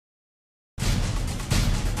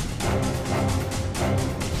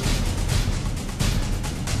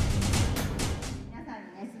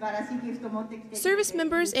Service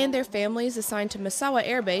members and their families assigned to Misawa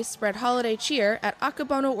Air Base spread holiday cheer at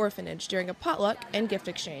Akebono Orphanage during a potluck and gift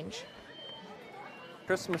exchange.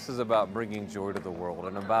 Christmas is about bringing joy to the world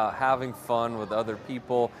and about having fun with other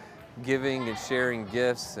people, giving and sharing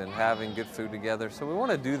gifts and having good food together. So we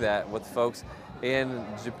want to do that with folks in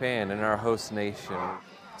Japan, in our host nation.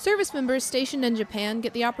 Service members stationed in Japan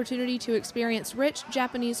get the opportunity to experience rich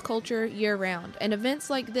Japanese culture year-round, and events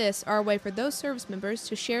like this are a way for those service members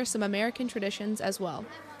to share some American traditions as well.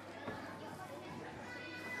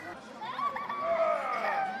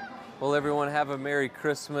 Well, everyone, have a Merry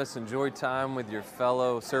Christmas. Enjoy time with your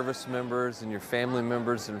fellow service members and your family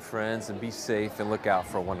members and friends, and be safe and look out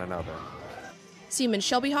for one another. Seaman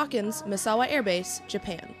Shelby Hawkins, Misawa Air Base,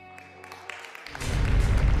 Japan.